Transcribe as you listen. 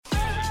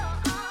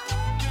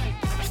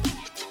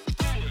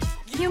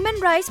Human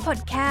Rights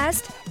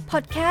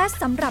Podcast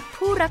สำหรับ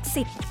ผู้รัก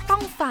สิทธิ์ต้อ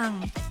งฟัง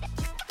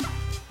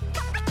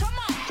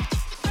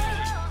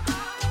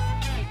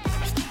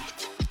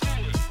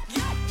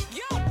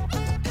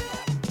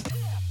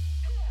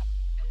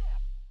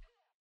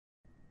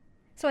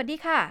สวัสดี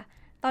ค่ะ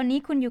ตอนนี้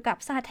คุณอยู่กับ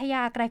สหัทย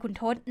าไกรขุน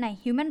ทศใน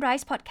Human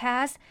Rights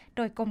Podcast โ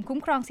ดยกรมคุ้ม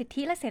ครองสิท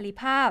ธิและเสรี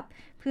ภาพ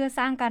เพื่อส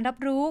ร้างการรับ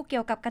รู้เกี่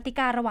ยวกับกติ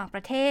การะหว่างป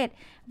ระเทศ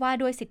ว่า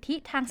ด้วยสิทธิ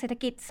ทางเศรษฐ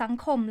กิจสัง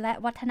คมและ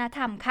วัฒนธ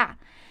รรมค่ะ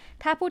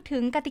ถ้าพูดถึ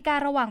งกติกา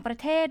ระหว่างประ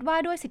เทศว่า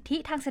ด้วยสิทธิ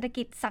ทางเศรษฐ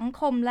กิจสัง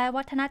คมและ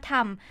วัฒนธร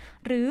รม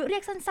หรือเรี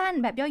ยกสั้น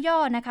ๆแบบย่อ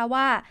ๆนะคะ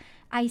ว่า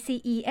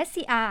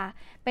Icescr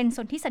เป็นส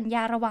นธิสัญญ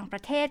าระหว่างปร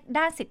ะเทศ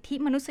ด้านสิทธิ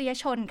มนุษย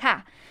ชนค่ะ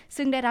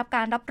ซึ่งได้รับก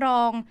ารรับร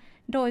อง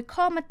โดย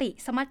ข้อมติ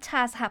สมัชช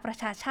าสหประ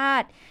ชาชา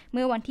ติเ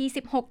มื่อวันที่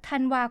16ธั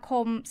นวาค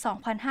ม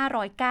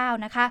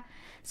2509นะคะ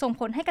ส่ง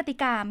ผลให้กติ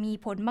กามี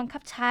ผลบังคั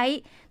บใช้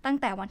ตั้ง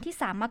แต่วันที่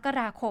3มก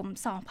ราคม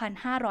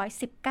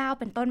2519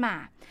เป็นต้นมา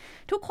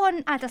ทุกคน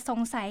อาจจะสง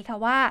สัยค่ะ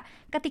ว่า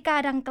กติกา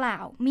ดังกล่า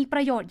วมีป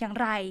ระโยชน์อย่าง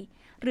ไร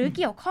หรือเ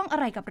กี่ยวข้องอะ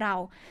ไรกับเรา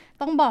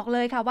ต้องบอกเล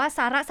ยค่ะว่าส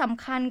าระส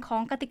ำคัญขอ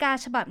งกติกา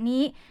ฉบับ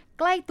นี้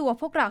ใกล้ตัว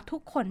พวกเราทุ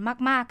กคน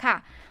มากๆค่ะ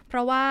เพร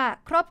าะว่า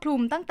ครอบคลุ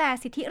มตั้งแต่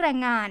สิทธิแรง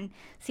งาน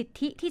สิท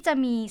ธิที่จะ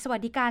มีสวั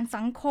สดิการ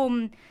สังคม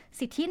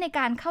สิทธิในก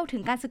ารเข้าถึ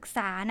งการศึกษ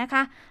านะค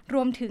ะร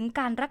วมถึง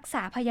การรักษ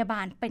าพยาบ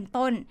าลเป็น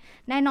ต้น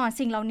แน่นอน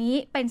สิ่งเหล่านี้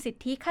เป็นสิท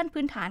ธิขั้น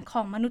พื้นฐานข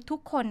องมนุษย์ทุ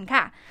กคน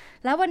ค่ะ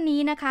และวัน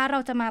นี้นะคะเรา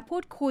จะมาพู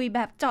ดคุยแบ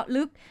บเจาะ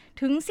ลึก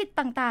ถึงสิทธิ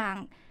ต่าง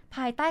ๆ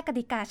ภายใต้ก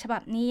ติกาฉบั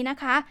บนี้นะ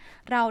คะ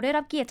เราได้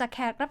รับเกียรติจากแข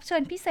กรับเชิ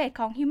ญพิเศษ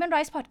ของ Human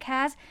Rights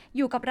Podcast อ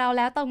ยู่กับเราแ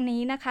ล้วตรง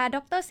นี้นะคะด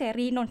ร.เส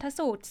รีนนท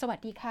สูตรสวัส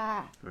ดีค่ะ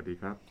สวัสดี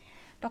ครับ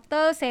ด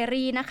ร.เส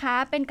รีนะคะ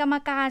เป็นกรรม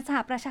การสห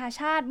ประชา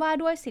ชาติว่า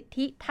ด้วยสิท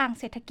ธิทาง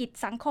เศรษฐกิจ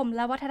สังคมแ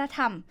ละวัฒนธ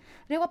รรม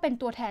เรียกว่าเป็น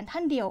ตัวแทนท่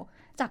านเดียว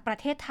จากประ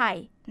เทศไทย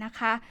นะค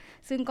ะ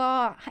ซึ่งก็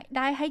ไ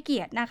ด้ให้เกี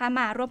ยรตินะคะ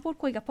มาร่วมพูด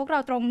คุยกับพวกเรา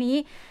ตรงนี้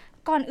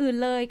ก่อนอื่น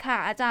เลยค่ะ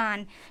อาจาร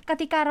ย์ก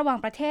ติการะหว่าง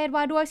ประเทศ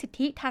ว่าด้วยสิท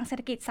ธิทางเศรษ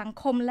ฐกิจสัง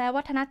คมและ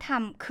วัฒนธรร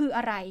มคืออ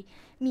ะไร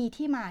มี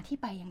ที่มาที่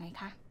ไปยังไง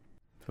คะ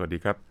สวัสดี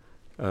ครับ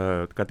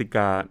กติก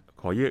า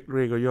ขอเ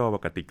รียกย่อว่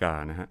ากติกา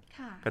นะฮะ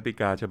กติ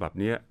กาฉบับ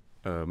นี้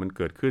มันเ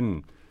กิดขึ้น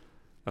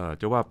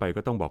จะว่าไป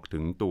ก็ต้องบอกถึ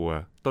งตัว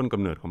ต้นกำ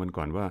เนิดของมัน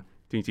ก่อนว่า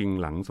จริง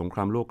ๆหลังสงคร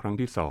ามโลกครั้ง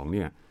ที่2เ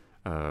นี่ย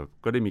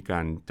ก็ได้มีกา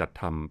รจัด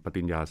ทำป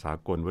ฏิญญาสา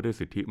กลว่าด้วย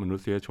สิทธิมนุ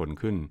ษยชน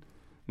ขึ้น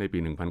ในปี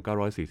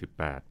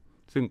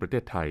 1948ซึ่งประเท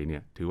ศไทยเนี่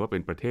ยถือว่าเป็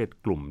นประเทศ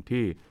กลุ่ม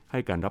ที่ให้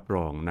การรับร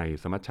องใน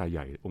สมัชชาให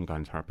ญ่องค์การ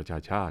สหประชา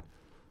ชาติ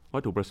วั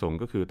ตถุประสงค์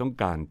ก็คือต้อง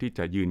การที่จ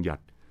ะยืนหยั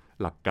ด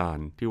หลักการ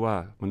ที่ว่า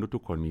มนุษย์ทุ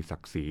กคนมีศั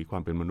กดิ์ศรีควา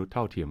มเป็นมนุษย์เ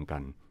ท่าเทียมกั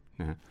น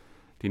นะ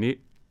ทีนี้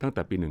ตั้งแ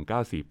ต่ปี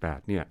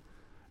 1948เนี่ย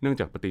เนื่อง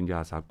จากปฏิญญา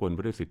สากลว่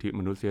าด้วยสิทธิ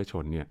มนุษยช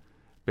นเนี่ย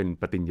เป็น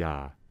ปฏิญญา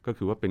ก็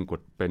คือว่าเ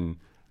ป็น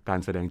การ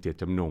แสดงเจต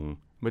จำนง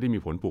ไม่ได้มี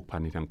ผลผูกพั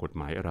นในทางกฎ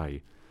หมายอะไร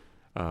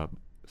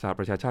สห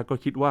ประชาชาติก็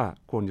คิดว่า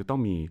ควรจะต้อ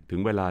งมีถึ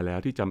งเวลาแล้ว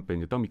ที่จำเป็น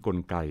จะต้องมีกล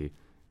ไก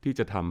ที่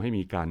จะทำให้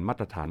มีการมา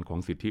ตรฐานของ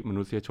สิทธิม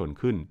นุษยชน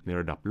ขึ้นใน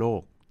ระดับโล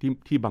ก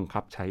ที่บังคั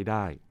บใช้ไ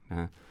ด้น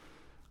ะ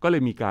ก็เล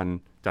ยมีการ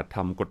จัดท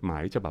ำกฎหมา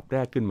ยฉบับแร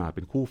กขึ้นมาเ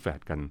ป็นคู่แฝด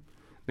กัน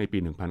ในปี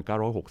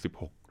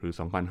 1966 หรือ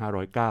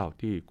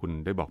 2509 ที่คุณ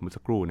ได้บอกเมื่อ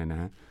สักครู่น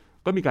ะ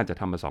ก็มีการจัด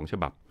ทำมา2ฉ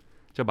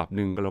บับห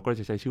นึ่งเราก็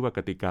จะใช้ชื่อว่าก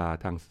ติกา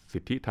ทางสิ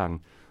ทธิทาง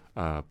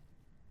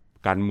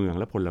การเมือง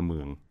และพลเมื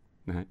อง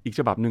นะอีก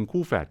ฉบับหนึ่ง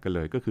คู่แฝดกันเล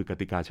ยก็คือก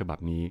ติกาฉบับ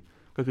นี้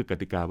ก็คือก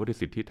ติกาว่าด้วย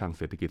สิทธิทางเ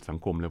ศรษฐกิจสัง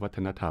คมและวัฒ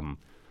นธรรม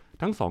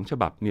ทั้ง2ฉ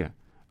บับเนี่ย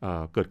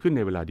เกิดขึ้นใ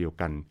นเวลาเดียว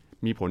กัน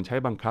มีผลใช้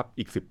บังคับ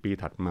อีก10ปี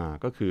ถัดมา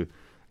ก็คือ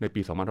ใน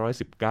ปี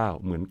 2519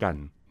 เหมือนกัน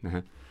นะฮ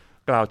ะ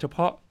กล่าวเฉพ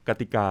าะก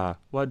ติกา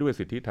ว่าด้วย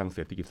สิทธิทางเศ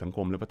รษฐกิจสังค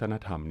มและวัฒน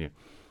ธรรมเนี่ย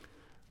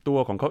ตัว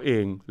ของเขาเอ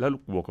งและ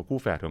บวกกับคู่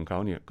แฝดของเขา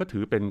เนี่ยก็ถื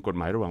อเป็นกฎ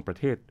หมายระหว่างประ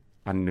เทศ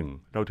อันหนึ่ง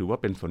เราถือว่า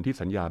เป็นสนธิ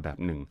สัญญาแบบ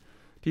หนึ่ง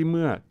ที่เ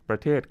มื่อประ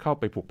เทศเข้า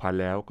ไปผูกพัน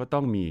แล้วก็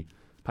ต้องมี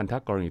พันธ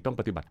กรณีต้อง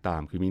ปฏิบัติตา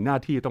มคือมีหน้า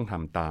ที่ต้องท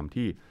ำตาม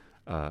ที่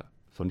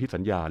สนธิสั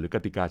ญญาหรือก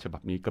ติกาฉบั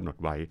บนี้กำหนด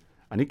ไว้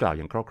อันนี้กล่าวอ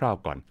ย่างคร่าว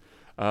ๆก่อน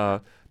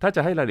ถ้าจ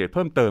ะให้รายละเอียดเ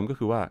พิ่มเติมก็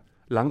คือว่า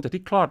หลังจาก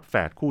ที่คลอดแฝ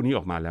ดคู่นี้อ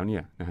อกมาแล้วเนี่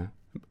ยนะฮะ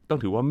ต้อง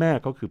ถือว่าแม่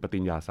เขาคือปฏิ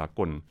ญญาสาก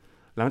ล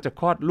หลังจาก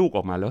คลอดลูกอ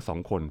อกมาแล้ว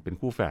2คนเป็น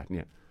คู่แฝดเ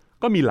นี่ย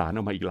ก็มีหลานอ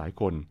อกมาอีกหลาย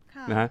คน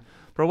นะฮะ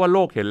เพราะว่าโล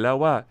กเห็นแล้ว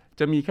ว่า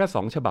จะมีแค่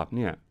2ฉบับเ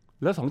นี่ย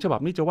แล้ว2ฉบับ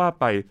นี้จะว่า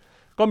ไป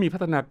ก็มีพั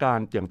ฒนาการ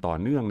อย่างต่อ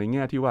เนื่องในแ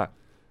ง่ที่ว่า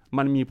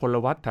มันมีพล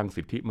วัตทาง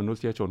สิทธิมนุ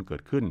ษยชนเกิ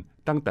ดขึ้น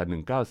ตั้งแต่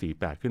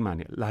1948ขึ้นมาเ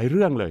นี่ยหลายเ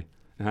รื่องเลย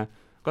นะฮะ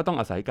ก็ต้อง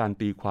อาศัยการ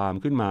ตีความ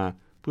ขึ้นมา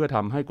เพื่อท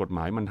ำให้กฎหม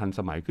ายมันทันส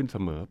มัยขึ้นเส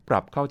มอปรั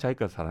บเข้าใช้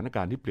กับสถานก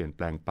ารณ์ที่เปลี่ยนแป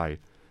ลงไป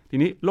ที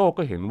นี้โลก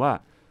ก็เห็นว่า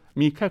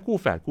มีแค่คู่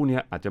แฝดคู่นี้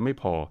อาจจะไม่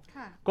พอ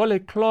ก็เลย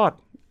คลอด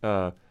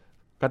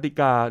กติ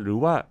กาหรือ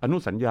ว่าอนุ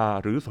สัญญา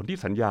หรือสนธิ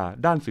สัญญา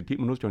ด้านสิทธิ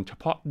มนุษยชนเฉ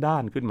พาะด้า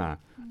นขึ้นมา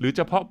หรือเ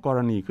ฉพาะกร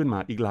ณีขึ้นมา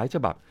อีกหลายฉ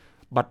บับ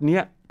บัดเนี้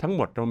ยทั้งห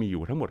มดเรามีอ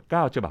ยู่ทั้งหมด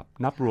9ฉบับ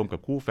นับรวมกับ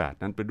คู่แฝด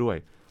นั้นไปด้วย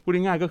พูด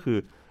ง่ายๆก็คือ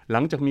หลั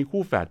งจากมี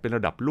คู่แฝดเป็นร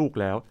ะดับลูก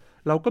แล้ว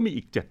เราก็มี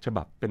อีก7ฉ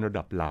บับเป็นระ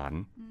ดับหลาน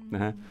น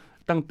ะฮะ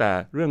ตั้งแต่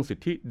เรื่องสิท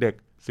ธิเด็ก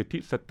สิทธิ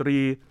สตรี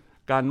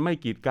การไม่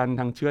กีดกัน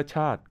ทางเชื้อช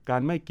าติกา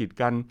รไม่กีด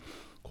กัน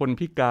คน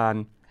พิการ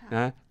น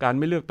ะการไ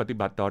ม่เลือกปฏิ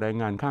บัติต่อแรง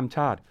งานข้ามช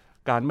าติ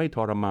การไม่ท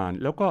รมาน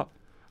แล้วก็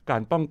กา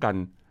รป้องกัน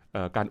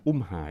การอุ้ม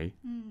หาย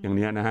อย่าง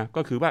นี้นะฮะ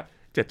ก็คือว่า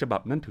7ฉบั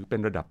บนั้นถือเป็น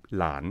ระดับ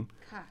หลาน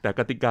แต่ก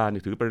ติกาเนี่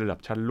ยถือเป็นระดับ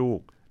ชั้นลูก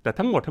แต่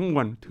ทั้งหมดทั้งม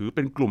วลถือเ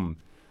ป็นกลุ่ม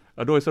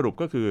โดยสรุป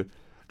ก็คือ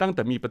ตั้งแ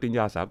ต่มีปฏิญญ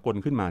าสากล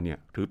ขึ้นมาเนี่ย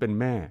ถือเป็น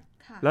แม่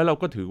แล้วเรา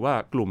ก็ถือว่า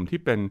กลุ่มที่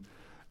เป็น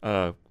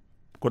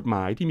กฎหม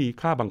ายที่มี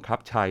ค่าบังคับ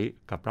ใช้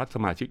กับรัฐส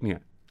มาชิกเนี่ย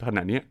ขณ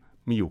ะนี้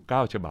มีอยู่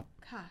9ฉบับ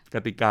ก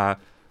ติกา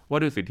ว่า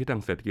ด้วยสิทธิทา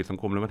งเศรษฐกิจสัง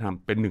คมและวัฒนธรรม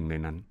เป็นหนึ่งใน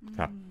นั้นค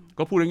รับ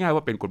ก็พูดง่ายๆ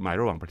ว่าเป็นกฎหมาย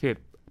ระหว่างประเทศ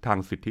ทาง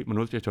สิทธิม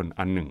นุษยชน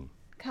อันหนึ่ง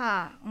ค่ะ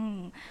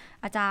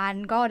อาจาร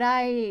ย์ก็ได้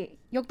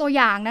ยกตัวอ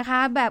ย่างนะคะ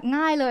แบบ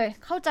ง่ายเลย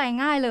เข้าใจ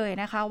ง่ายเลย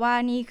นะคะว่า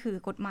นี่คือ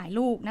กฎหมาย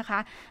ลูกนะคะ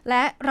แล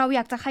ะเราอย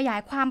ากจะขยา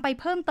ยความไป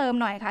เพิ่มเติม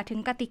หน่อยค่ะถึง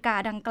กติกา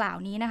ดังกล่าว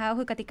นี้นะคะก็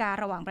คือกติกา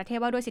ระหว่างประเทศ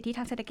ว่าด้วยสิทธิท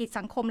างเศรษฐกิจ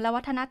สังคมและ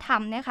วัฒนธรร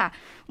มเนี่ยค่ะ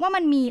ว่ามั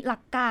นมีหลั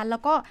กการแล้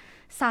วก็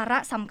สาระ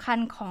สำคัญ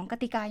ของก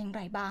ติกาอย่างไ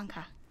รบ้าง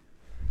ค่ะ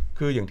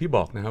คืออย่างที่บ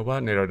อกนะครับว่า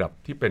ในระดับ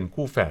ที่เป็น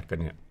คู่แฝดกัน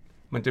เนี่ย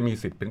มันจะมี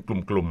สิทธิเป็นก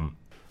ลุ่ม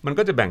ๆมัน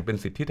ก็จะแบ่งเป็น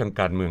สิทธิทาง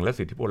การเมืองและ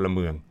สิทธิพลเ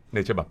มืองใน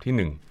ฉบับที่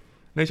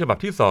1ในฉบับ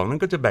ที่2นั้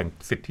นก็จะแบ่ง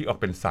สิทธิออก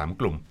เป็น3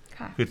กลุ่ม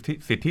คือ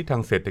สิทธิทา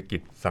งเศรษฐกิ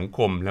จสังค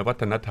มและวั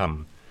ฒนธรรม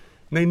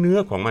ในเนื้อ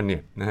ของมันเนี่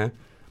ยนะฮะ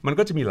มัน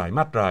ก็จะมีหลายม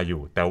าตราอ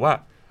ยู่แต่ว่า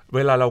เว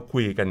ลาเราคุ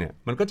ยกันเนี่ย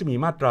มันก็จะมี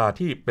มาตรา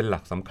ที่เป็นหลั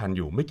กสำคัญอ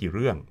ยู่ไม่กี่เ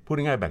รื่องพูด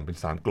ง่ายๆแบ่งเป็น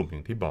3กลุ่มอย่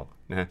างที่บอก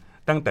นะฮะ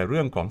ตั้งแต่เ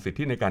รื่องของสิท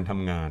ธิในการท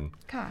ำงาน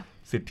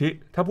สิทธิ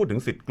ถ้าพูดถึง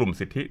กลุ่ม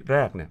สิทธิแร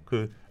กเนี่ยคื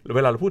อเว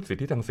ลาเราพูดสิท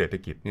ธิทางเศรษฐ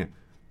กิจเนี่ย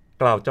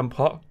กล่าวจำเพ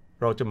าะ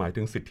เราจะหมาย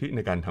ถึงสิทธิใน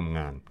การทำง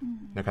าน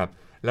นะครับ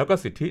แล้วก็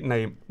สิทธิใน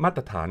มาต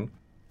รฐาน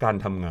การ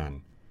ทำงาน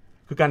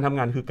คือการทำ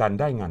งานคือการ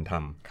ได้งานท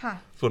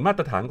ำส่วนมาต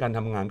รฐานการท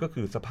ำงานก็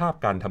คือสภาพ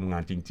การทำงา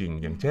นจริง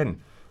ๆอย่างเช่น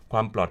คว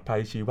ามปลอดภัย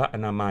ชีวอ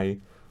นามัย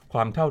คว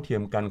ามเท่าเทีย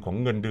มกันของ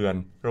เงินเดือน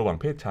ระหว่าง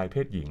เพศชายเพ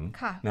ศหญิง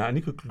นะอัน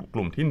นี้คือก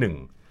ลุ่มที่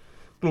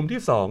1กลุ่ม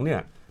ที่2เนี่ย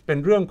เป็น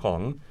เรื่องขอ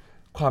ง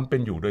ความเป็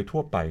นอยู่โดยทั่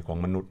วไปของ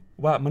มนุษย์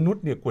ว่ามนุษ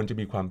ย์เนี่ยควรจะ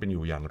มีความเป็นอ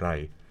ยู่อย่างไร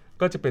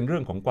ก็จะเป็นเรื่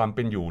องของความเ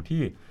ป็นอยู่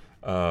ที่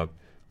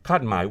คา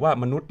ดหมายว่า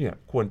มนุษย์เนี่ย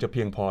ควรจะเ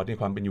พียงพอใน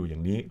ความเป็นอยู่อย่า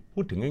งนี้พู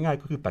ดถึงง่าย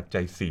ๆก็คือปัจ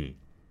จัย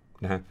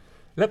4นะฮะ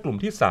และกลุ่ม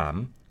ที่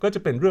3ก็จะ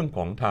เป็นเรื่องข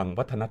องทาง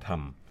วัฒนธรร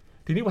ม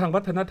ทีนี้ทาง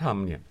วัฒนธรรม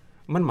เนี่ย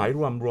มันหมาย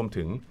รวม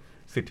ถึง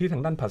สิทธิทา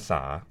งด้านภาษ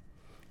า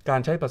การ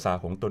ใช้ภาษา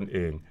ของตนเอ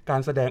งกา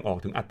รแสดงออก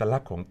ถึงอัตลั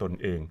กษณ์ของตน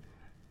เอง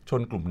ช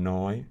นกลุ่ม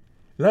น้อย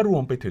และรว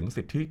มไปถึง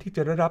สิทธิที่จ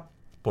ะได้รับ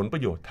ผลปร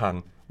ะโยชน์ทาง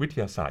วิท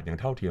ยาศาสตร์อย่าง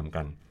เท่าเทียม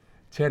กัน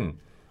เช่น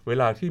เว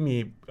ลาที่มี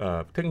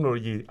เทคโนโล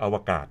ยีอว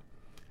กาศ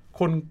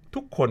คน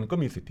ทุกคนก็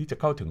มีสิทธิที่จะ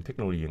เข้าถึงเทคโ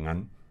นโลยีอย่างนั้น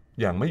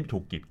อย่างไม่ถู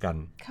กกีดกัน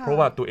เพราะ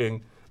ว่าตัวเอง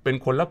เป็น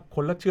คน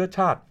ละเชื้อช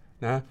าติ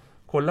นะ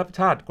คนละ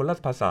ชาติคนละ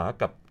ภาษา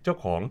กับเจ้า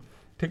ของ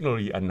เทคโนโล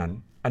ยีอันนั้น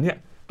อันเนี้ย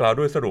กล่าวโ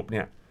ดยสรุปเ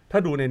นี่ยถ้า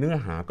ดูในเนื้อ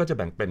หาก็จะแ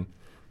บ่งเป็น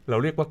เรา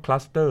เรียกว่าคลั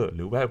สเตอร์ห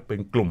รือว่าเป็น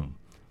ก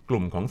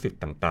ลุ่มของสิท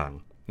ธิ์ต่าง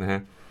ๆนะฮะ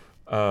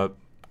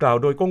กล่าว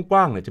โดยก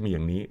ว้างๆเนี่ยจะมีอ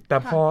ย่างนี้แต่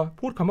พอ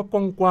พูดคำว่า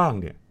กว้างๆ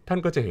เนี่ยท่าน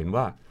ก็จะเห็น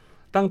ว่า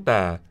ตั้งแต่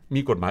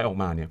มีกฎหมายออก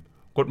มาเนี่ย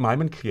กฎหมาย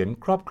มันเขียน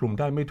ครอบคลุม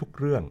ได้ไม่ทุก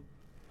เรื่อง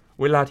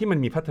เวลาที่มัน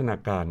มีพัฒนา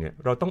การเนี่ย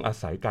เราต้องอา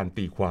ศัยการ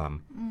ตีความ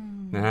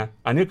นะฮะ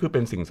อันนี้คือเป็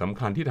นสิ่งสำ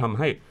คัญที่ทำ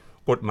ให้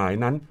กฎหมาย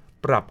นั้น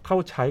ปรับเข้า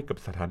ใช้กับ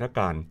สถานก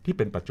ารณ์ที่เ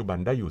ป็นปัจจุบัน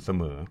ได้อยู่เส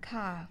มอ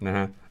นะฮ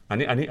ะอัน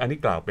นี้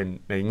กล่าวเป็น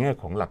ในแง่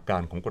ของหลักกา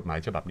รของกฎหมาย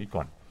ฉบับนี้ก่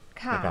อน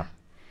นะครับ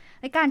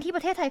ในการที่ป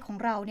ระเทศไทยของ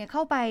เราเนี่ยเข้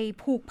าไป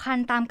ผูกพัน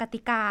ตามก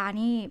ติกา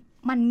นี่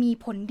มันมี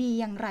ผลดี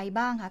อย่างไร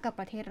บ้างคะกับ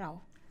ประเทศเรา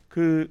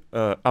คือ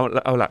เอ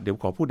าละเดี๋ยว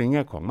ขอพูดในแ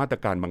ง่ของมาตร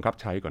การบังคับ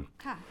ใช้ก่อน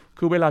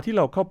คือเวลาที่เ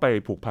ราเข้าไป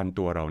ผูกพัน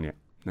ตัวเราเนี่ย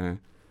นะ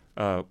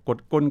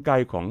กลไก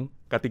ของ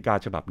กติกา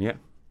ฉบับนี้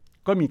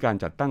ก็มีการ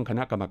จัดตั้งคณ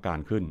ะกรรมการ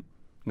ขึ้น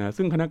นะ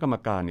ซึ่งคณะกรรม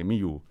การเนี่ย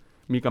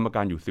มีกรรมก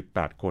ารอยู่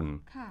18คน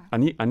อัน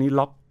นี้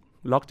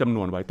ล็อกจำน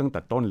วนไว้ตั้งแต่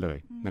ต้นเลย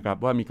นะครับ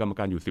ว่ามีกรรม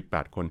การอยู่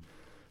18คน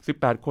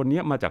18คน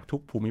นี้มาจากทุ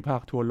กภูมิภา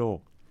คทั่วโลก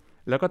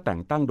แล้วก็แต่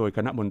งตั้งโดยค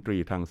ณะมนตรี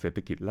ทางเศรษฐ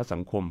กิจและสั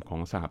งคมขอ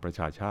งสหประ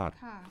ชาชาติ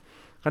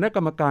คณะก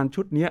รรมการ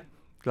ชุดนี้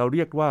เราเ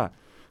รียกว่า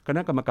คณ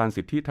ะกรรมการ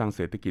สิทธิทางเ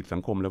ศรษฐกิจสั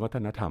งคมและวัฒ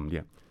นธรรมเ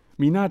นี่ย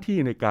มีหน้าที่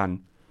ในการ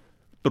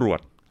ตรวจ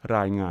ร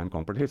ายงานขอ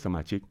งประเทศสม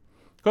าชิก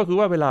ก็คือ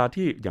ว่าเวลา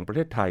ที่อย่างประเท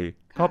ศไทย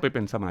เข้าไปเ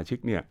ป็นสมาชิก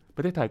เนี่ยป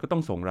ระเทศไทยก็ต้อ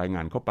งส่งรายง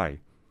านเข้าไป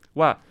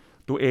ว่า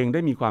ตัวเองไ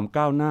ด้มีความ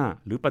ก้าวหน้า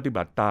หรือปฏิ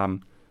บัติตาม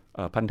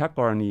พันธก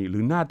รณีหรื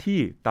อหน้าที่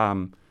ตาม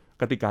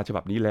กติกาฉ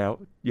บับนี้แล้ว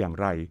อย่าง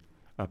ไร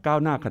ก้าว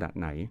หน้าขนาด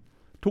ไหน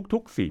ทุ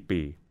กๆ4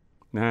ปี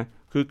นะ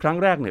คือครั้ง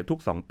แรกเนี่ยทุก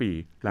2ปี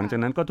หลังจาก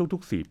นั้นก็ทุ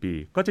กๆ4ปี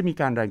ก็จะมี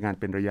การรายงาน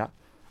เป็นระยะ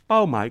เป้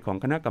าหมายของ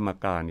คณะกรรม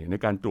การเนี่ยใน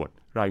การตรวจ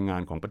รายงา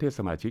นของประเทศ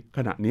สมาชิกข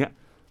ณะนี้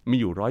มี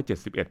อยู่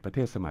171ประเท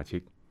ศสมาชิ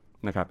ก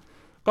นะครับ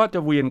ก็จะ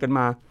เวียนกันม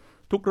า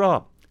ทุกรอ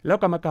บแล้ว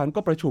กรรมการ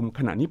ก็ประชุม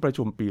ขณะนี้ประ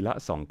ชุมปีละ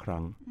2ครั้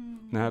ง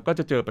นะก็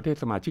จะเจอประเทศ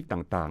สมาชิก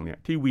ต่างๆเนี่ย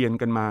ที่เวียน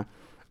กันมา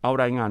เอา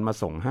รายงานมา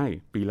ส่งให้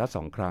ปีละ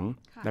2ครั้ง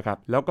นะครับ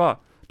แล้วก็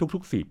ทุ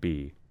กๆ4ปี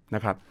น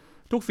ะครับ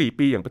ทุก4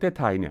ปีอย่างประเทศ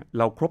ไทยเนี่ย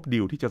เราครบดี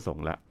ลที่จะส่ง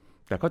แล้ว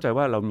แต่เข้าใจ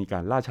ว่าเรามีกา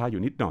รล่าช้าอ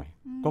ยู่นิดหน่อย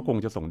ก็คง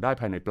จะส่งได้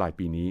ภายในปลาย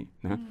ปีนี้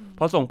นะพ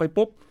อส่งไป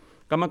ปุ๊บ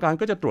กรรมการ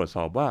ก็จะตรวจส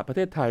อบว่าประเท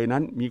ศไทยนั้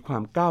นมีควา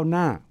มก้าวห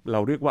น้าเรา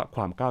เรียกว่าค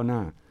วามก้าวหน้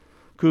า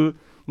คือ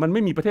มันไ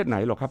ม่มีประเทศไหน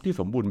หรอกครับที่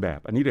สมบูรณ์แบบ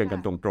อันนี้เรียนกั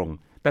นตรง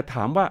ๆแต่ถ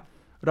ามว่า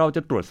เราจ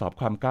ะตรวจสอบ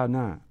ความก้าวห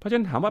น้าเพราะฉะ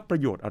นั้นถามว่าประ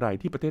โยชน์อะไร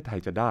ที่ประเทศไทย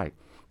จะได้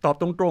ตอบ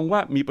ตรงๆว่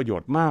ามีประโย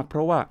ชน์มากเพร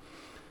าะว่า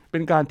เป็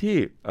นการที่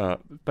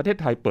ประเทศ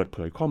ไทยเปิดเผ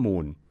ยข้อมู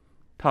ล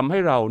ทำให้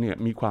เราเนี่ย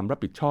มีความรับ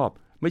ผิดชอบ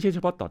ไม่ใช่เฉ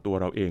พาะต่อตัว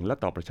เราเองและ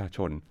ต่อประชาช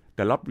นแ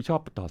ต่รับผิดชอบ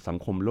ต่อสัง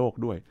คมโลก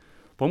ด้วย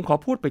ผมขอ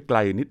พูดไปไกล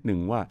นิดหนึ่ง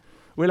ว่า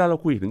เวลาเรา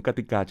คุยถึงก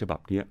ติกาฉบับ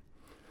นี้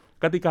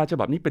กติกาฉ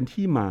บับนี้เป็น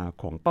ที่มา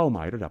ของเป้าหม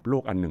ายระดับโล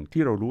กอันหนึ่ง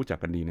ที่เรารู้จัก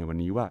กันดีในวัน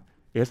นี้ว่า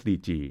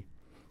SDG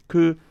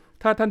คือ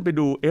ถ้าท่านไป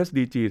ดู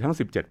SDG ทั้ง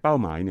17เป้า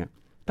หมายเนี่ย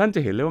ท่านจะ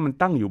เห็นเลยว่ามัน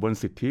ตั้งอยู่บน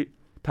สิทธิ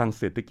ทาง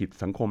เศรษฐกิจ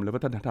สังคมและวั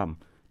ฒนธรรม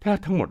แทบ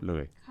ทั้งหมดเล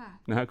ย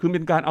นะฮะคือเ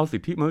ป็นการเอาสิ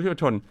ทธิมนุษย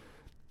ชน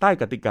ใต้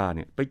กติกาเ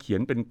นี่ยไปเขีย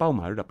นเป็นเป้าห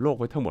มายระดับโลก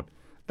ไว้ทั้งหมด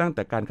ตั้งแ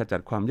ต่การขจั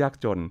ดความยาก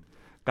จน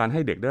การให้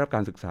เด็กได้รับก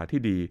ารศึกษาที่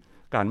ดี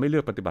การไม่เลื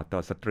อกปฏิบัติต่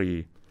อสตรี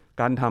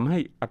การทำให้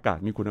อากาศ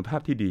มีคุณภา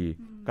พที่ดี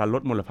การล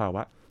ดมลภาว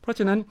ะเพราะฉ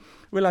ะนั้น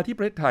เวลาที่ป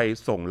ระเทศไทย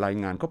ส่งราย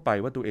งานเข้าไป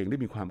ว่าตัวเองได้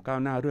มีความก้าว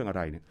หน้าเรื่องอะไ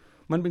รเนี่ย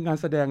มันเป็นการ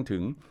แสดงถึ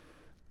ง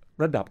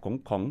ระดับข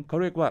องเขา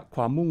เรียกว่าค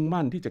วามมุ่ง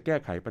มั่นที่จะแก้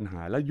ไขปัญห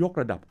าและยก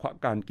ระดับ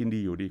การกินดี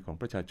อยู่ดีของ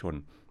ประชาชน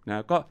น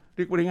ะก็เ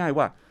รียกง่ายๆ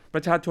ว่าป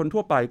ระชาชน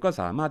ทั่วไปก็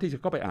สามารถที่จะ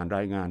เข้าไปอ่านร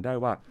ายงานได้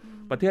ว่า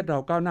ประเทศเรา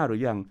ก้าวหน้าหรื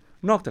อยัง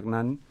นอกจาก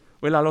นั้น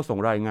เวลาเราส่ง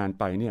รายงาน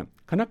ไปเนี่ย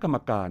คณะกรรม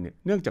การเนี่ย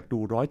เนื่องจากดู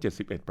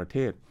171ประเท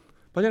ศ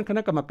เพราะฉะนั้นคณ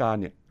ะกรรมการ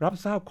เนี่ยรับ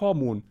ทราบข้อ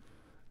มูล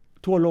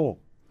ทั่วโลก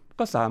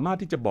ก็สามารถ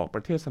ที่จะบอกป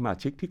ระเทศสมา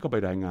ชิกที่เข้าไป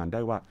รายงานได้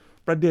ว่า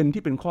ประเด็น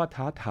ที่เป็นข้อ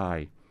ท้าทาย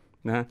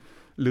นะ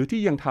หรือที่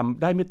ยังท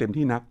ำได้ไม่เต็ม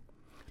ที่นัก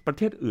ประเ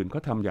ทศอื่นเขา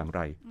ทำอย่างไ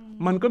ร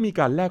มันก็มี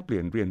การแลกเปลี่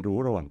ยนเรียนรู้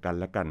ระหว่างกัน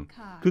และกัน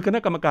คือคณะ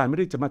กรรมการไม่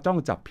ได้จะมาจ้อง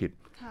จับผิด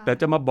แต่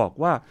จะมาบอก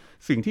ว่า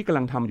สิ่งที่กำ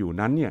ลังทำอยู่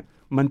นั้นเนี่ย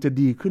มันจะ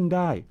ดีขึ้นไ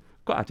ด้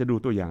ก็อาจจะดู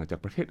ตัวอย่างจาก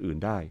ประเทศอื่น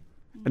ได้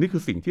อันนี้คื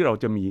อสิ่งที่เรา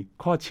จะมี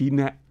ข้อชี้แ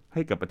นะใ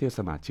ห้กับประเทศ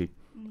สมาชิก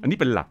อันนี้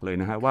เป็นหลักเลย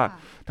นะฮะว่า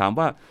ถาม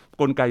ว่า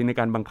กลไกใน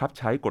การบังคับ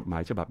ใช้กฎหมา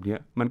ยฉบับนี้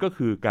มันก็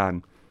คือการ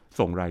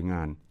ส่งรายง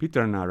านพิจ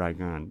ารณาราย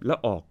งานและ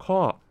ออกข้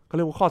อเขาเ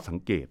รียกว่าข้อสัง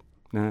เกต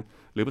นะ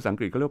หรือภาษาอัง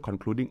กฤษเขาเรียกว่า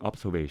concluding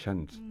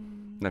observations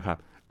นะครับ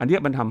อันนี้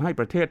มันทำให้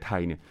ประเทศไท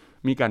ยเนี่ย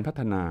มีการพั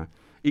ฒนา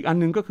อีกอัน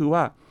นึงก็คือ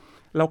ว่า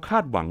เราคา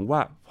ดหวังว่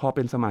าพอเ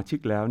ป็นสมาชิก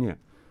แล้วเนี่ย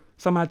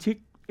สมาชิก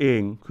เอ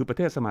งคือประเ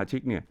ทศสมาชิ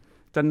กเนี่ย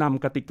จะน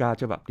ำกติกา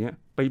ฉบับนี้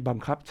ไปบัง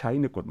คับใช้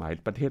ในกฎหมาย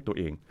ประเทศตัว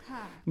เอง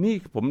นี่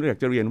ผมอยาก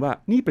จะเรียนว่า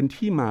นี่เป็น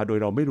ที่มาโดย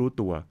เราไม่รู้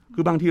ตัวคื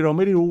อบางทีเราไ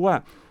ม่ได้รู้ว่า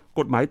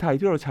กฎหมายไทย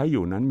ที่เราใช้อ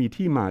ยู่นั้นมี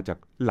ที่มาจาก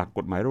หลักก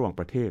ฎหมายระหว่าง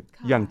ประเทศ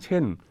อย่างเช่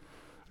น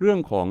เรื่อง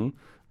ของ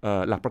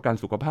หลักประกัน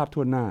สุขภาพ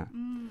ทั่วหน้า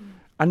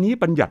อันนี้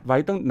บัญญัติไว้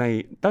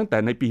ตั้งแต่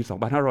ในปี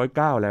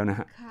 2509 แล้วนะ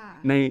ฮะ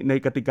ใน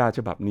กติกาฉ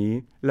บับนี้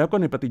แล้วก็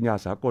ในปฏิญญา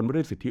สากลว่า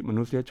ด้วยสิทธิม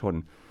นุษยชน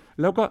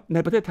แล้วก็ใน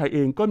ประเทศไทยเอ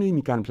งก็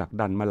มีการผลัก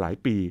ดันมาหลาย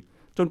ปี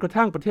จนกระ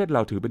ทั่งประเทศเร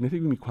าถือเป็น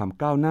ที่มีความ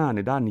ก้าวหน้าใน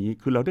ด้านนี้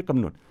คือเราได้กำ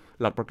หนด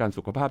หลักประกัน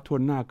สุขภาพทั่ว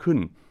หน้าขึ้น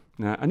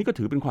นะอันนี้ก็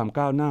ถือเป็นความ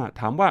ก้าวหน้า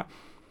ถามว่า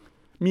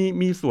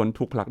มีส่วน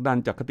ถูกผลักดัน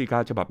จากกติกา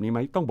ฉบับนี้ไหม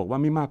ต้องบอกว่า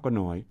ไม่มากก็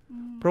น้อย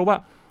เพราะว่า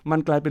มัน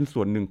กลายเป็น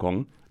ส่วนหนึ่งของ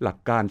หลัก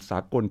การสา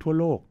กลทั่ว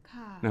โลก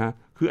นะฮะ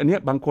คืออันนี้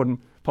บางคน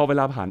พอเว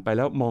ลาผ่านไปแ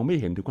ล้วมองไม่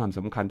เห็นถึงความส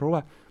ำคัญเพราะว่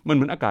ามันเห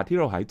มือนอากาศที่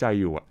เราหายใจ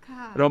อยู่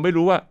เราไม่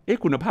รู้ว่า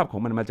คุณภาพขอ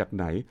งมันมาจากไ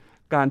หน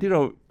การที่เร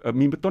า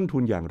มีต้นทุ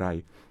นอย่างไร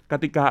ก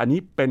ติกาอันนี้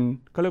เป็น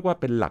เขาเรียกว่า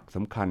เป็นหลักส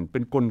ำคัญเป็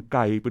นกลไก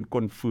เป็นก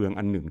ลเฟือง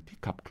อันหนึ่งที่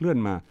ขับเคลื่อน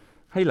มา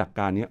ให้หลัก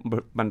การนี้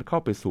มันเข้า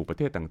ไปสู่ประเ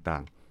ทศต่า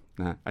งๆ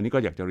นะอันนี้ก็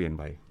อยากจะเรียน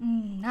ไว้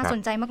น่าส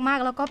นใจมาก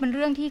ๆแล้วก็เป็นเ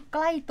รื่องที่ใก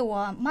ล้ตัว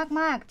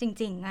มากๆจ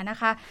ริงๆนะ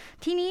คะ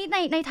ทีนี้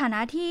ในฐานะ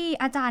ที่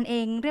อาจารย์เอ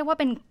งเรียกว่า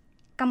เป็น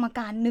กรรมก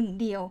ารหนึ่ง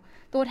เดียว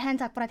ตัวแทน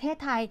จากประเทศ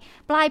ไทย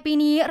ปลายปี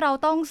นี้เรา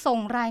ต้องส่ง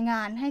รายง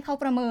านให้เขา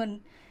ประเมิน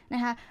น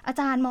ะคะอา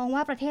จารย์มองว่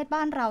าประเทศ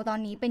บ้านเราตอน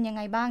นี้เป็นยังไ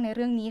งบ้างในเ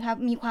รื่องนี้ครับ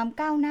มีความ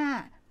ก้าวหน้า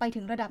ไป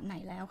ถึงระดับไหน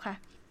แล้วคะ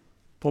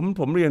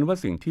ผมเรียนว่า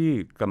สิ่งที่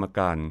กรรมก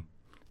าร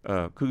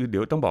คือเดี๋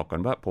ยวต้องบอกก่อ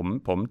นว่า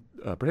ผม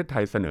ประเทศไท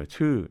ยเสนอ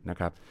ชื่อนะ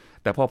ครับ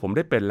แต่พอผมไ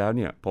ด้เป็นแล้วเ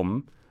นี่ยผม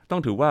ต้อ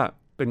งถือว่า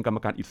เป็นกรรม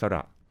การอิสร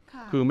ะ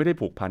คือไม่ได้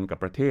ผูกพันกับ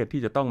ประเทศ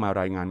ที่จะต้องมา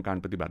รายงานการ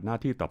ปฏิบัติหน้า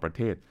ที่ต่อประเ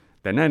ทศ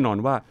แต่แน่นอน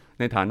ว่า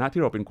ในฐานะ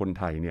ที่เราเป็นคน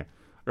ไทยเนี่ย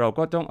เรา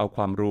ก็ต้องเอาค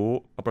วามรู้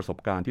เอาประสบ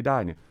การณ์ที่ได้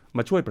เนี่ยม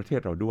าช่วยประเทศ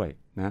เราด้วย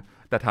นะ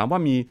แต่ถามว่า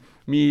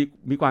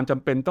มีความจ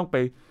ำเป็นต้องไป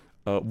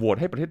โหวต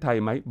ให้ประเทศไทย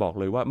ไหมบอก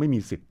เลยว่าไม่มี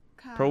สิทธิ์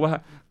เพราะว่า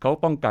เขา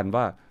ป้องกัน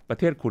ว่าประ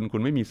เทศคุ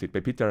ณไม่มีสิทธิ์ไป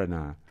พิจารณ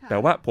าแต่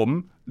ว่าผม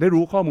ได้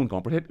รู้ข้อมูลขอ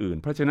งประเทศอื่น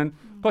เพราะฉะนั้น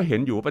ก็เห็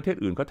นอยู่ว่าประเทศ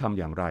อื่นเขาทำ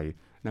อย่างไร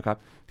นะครับ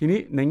ทีนี้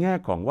ในแง่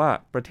ของว่า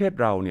ประเทศ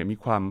เราเนี่ยมี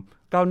ความ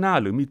ก้าวหน้า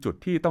หรือมีจุด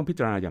ที่ต้องพิจ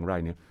ารณาอย่างไร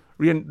เนี่ย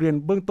เรียน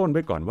เบื้องต้นไ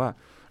ว้ก่อนว่า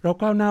เรา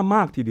ก้าวหน้าม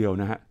ากทีเดียว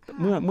นะฮะ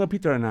เมื่อพิ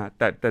จารณา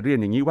แต่เรียน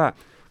อย่างนี้ว่า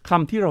ค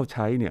ำที่เราใ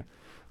ช้เนี่ย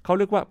เขาเ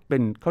รียกว่าเ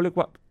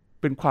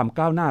ป็นความ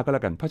ก้าวหน้าก็แล้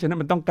วกันเพราะฉะนั้น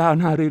มันต้องก้าว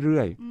หน้าเรื่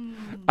อย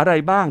ๆอะไร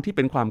บ้างที่เ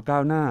ป็นความก้า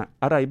วหน้า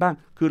อะไรบ้าง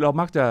คือเรา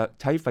มักจะ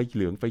ใช้ไฟเห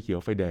ลืองไฟเขียว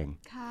ไฟแดง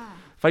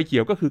ไฟเขี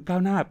ยวก็คือก้า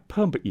วหน้าเ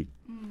พิ่มไปอีก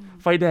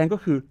ไฟแดงก็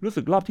คือรู้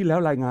สึกรอบที่แล้ว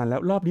รายงานแล้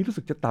วรอบนี้รู้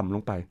สึกจะต่ำล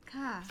งไป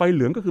ไฟเห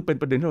ลืองก็คือเป็น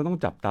ประเด็นที่เราต้อง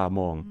จับตาม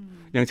อง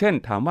อย่างเช่น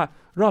ถามว่า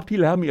รอบที่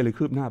แล้วมีอะไร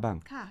คืบหน้าบ้าง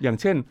อย่าง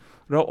เช่น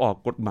เราออก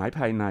กฎหมายภ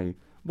ายใน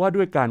ว่า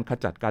ด้วยการข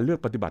จัดการเลือก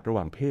ปฏิบัติระห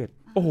ว่างเพศ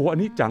โอ้โหอัน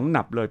นี้จังห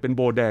นับเลยเป็นโ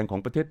บแดงของ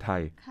ประเทศไท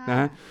ยน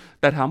ะ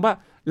แต่ถามว่า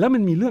แล้วมั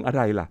นมีเรื่องอะไ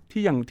รล่ะ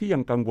ที่ยั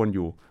งกังวลอ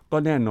ยู่ก็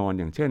แน่นอน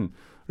อย่างเช่น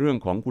เรื่อง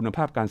ของคุณภ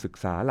าพการศึก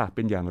ษาล่ะเ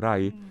ป็นอย่างไร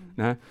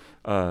นะ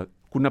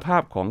คุณภา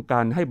พของก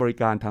ารให้บริ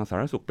การทางสาธ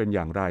ารณสุขเป็นอ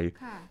ย่างไร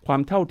ความ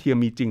เท่าเทียม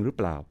มีจริงหรือเ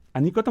ปล่าอั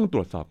นนี้ก็ต้องตร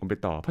วจสอบกันไป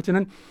ต่อเพราะฉะ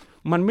นั้น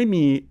มันไม่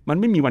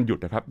มีวันหยุด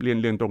นะครับเ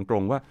รียนตร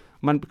งๆว่า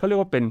มันเขาเรียก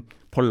ว่าเป็น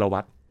พลวั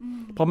ต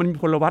พอมันมี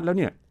พลวัตแล้ว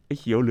เนี่ยไอ้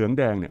เขียวเหลือง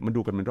แดงเนี่ยมัน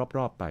ดูกันเป็นร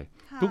อบๆไป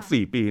ทุก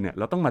4ปีเนี่ย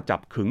เราต้องมาจับ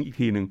ขึงอีก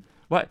ทีนึง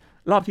ว่า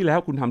รอบที่แล้ว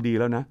คุณทำดี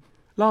แล้วนะ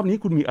รอบนี้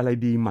คุณมีอะไร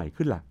ดีใหม่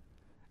ขึ้นล่ะ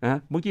นะ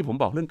เมื่อกี้ผม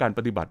บอกเรื่องการป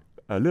ฏิบัติ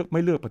เลื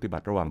อกปฏิบั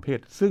ติระหว่างเพศ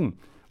ซึ่ง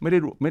ไม่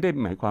ได้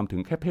หมายความถึ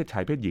งแค่เพศชา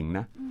ยเพศหญิงน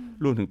ะ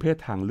รวมถึงเพศ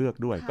ทางเลือก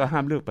ด้วยก็ห้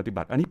ามเลือกปฏิ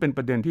บัติอันนี้เป็นป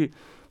ระเด็นที่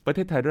ประเท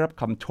ศไทยได้รับ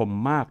คำชม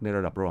มากในร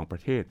ะดับระหว่างปร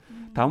ะเทศ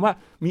ถามว่า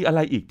มีอะไร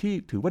อีกที่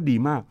ถือว่าดี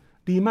มา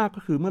ก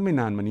ก็คือเมื่อไม่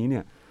นานมานี้เ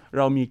นี่ยเ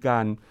รามีกา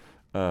ร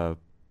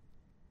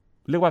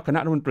เรียกว่าคณะ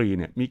รัฐมนตรี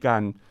เนี่ยมีกา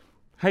ร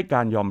ให้ก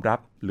ารยอมรับ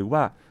หรือว่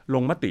าล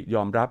งมติย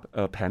อมรับ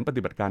แผนป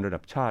ฏิบัติการระดั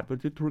บชาติเพื่อ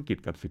ธุรกิจ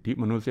กับสิทธิ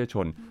มนุษยช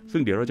นซึ่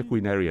งเดี๋ยวเราจะคุย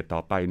ในรายละเอียดต่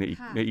อไปใ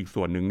นอีก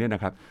ส่วนหนึ่งเนี่ยน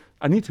ะครับ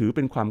อันนี้ถือเ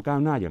ป็นความก้าว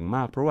หน้าอย่างม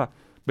ากเพราะว่า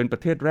เป็นปร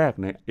ะเทศแรก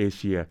ในเอเ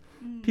ชีย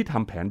ที่ท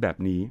ำแผนแบบ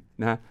นี้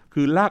นะ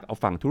คือลากเอา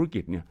ฝั่งธุร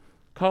กิจเนี่ย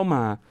เข้าม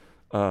า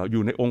อ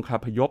ยู่ในองค์คา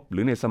พยพห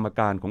รือในสม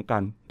การของกา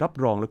รรับ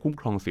รองและคุ้ม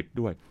ครองสิทธิ์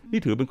ด้วยนี่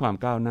ถือเป็นความ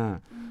ก้าวหน้า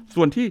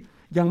ส่วนที่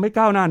ยังไม่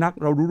ก้าวหน้านัก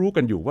เรารู้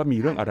กันอยู่ว่ามี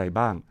เรื่องอะไร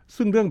บ้าง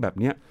ซึ่งเรื่องแบบ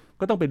นี้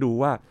ก็ต้องไปดู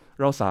ว่า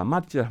เราสามาร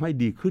ถจะให้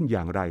ดีขึ้นอ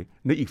ย่างไร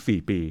ในอีก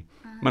4ปี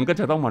มันก็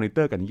จะต้องมอนิเต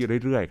อร์กัน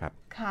เรื่อยๆครับ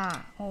ค่ะ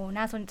โอ้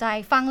น่าสนใจ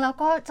ฟังแล้ว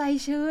ก็ใจ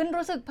ชื้น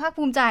รู้สึกภาค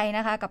ภูมิใจน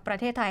ะคะกับประ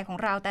เทศไทยของ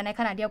เราแต่ใน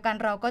ขณะเดียวกัน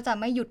เราก็จะ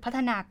ไม่หยุดพัฒ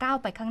นาก้าว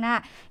ไปข้างหน้า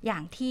อย่า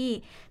งที่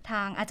ท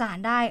างอาจาร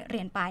ย์ได้เ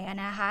รียนไป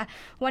นะคะ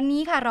วัน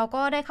นี้ค่ะเรา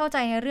ก็ได้เข้าใจ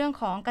ในเรื่อง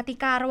ของกติ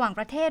การะหว่างป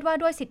ระเทศว่า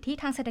ด้วยสิทธิ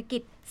ทางเศรษฐกิ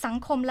จสัง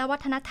คมและวั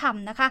ฒนธรรม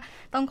นะคะ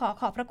ต้อง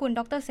ขอบพระคุณด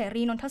ร.เส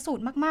รีนนทสูต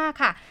รมาก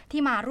ๆค่ะ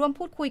ที่มาร่วม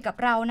พูดคุยกับ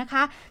เรานะค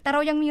ะแต่เร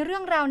ายังมีเรื่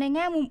องราวในแ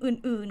ง่มุม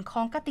อื่นๆข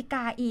องกติก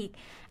าอีก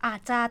อาจ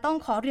จะต้อง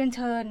ขอเรียนเ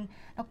ชิญ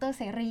ดร.เ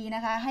สรีน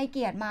ะคะให้เ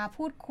กียรติมา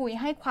พูดคุย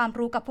ให้ความ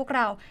รู้กับพวกเ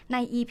ราใน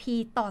EP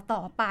ต่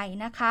อไป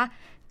นะคะ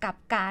กับ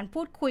การ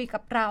พูดคุยกั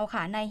บเราค่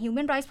ะใน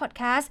Human Rights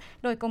Podcast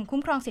โดยกรมคุ้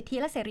มครองสิทธิ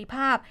และเสรีภ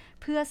าพ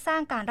เพื่อสร้า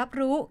งการรับ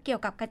รู้เกี่ย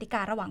วกับกติก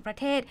าระหว่างประ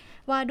เทศ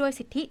ว่าด้วย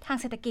สิทธิทาง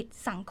เศรษฐกิจ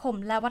สังคม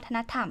และวัฒน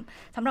ธรรม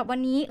สำหรับวัน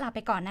นี้ลาไป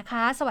ก่อนนะค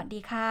ะสวัสดี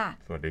ค่ะ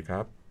สวัสดีค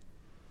รับ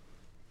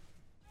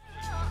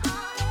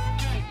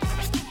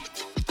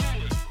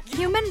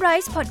Human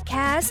Rights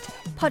Podcast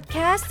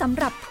สำ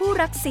หรับผู้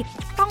รักสิทธิ์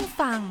ต้อง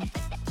ฟัง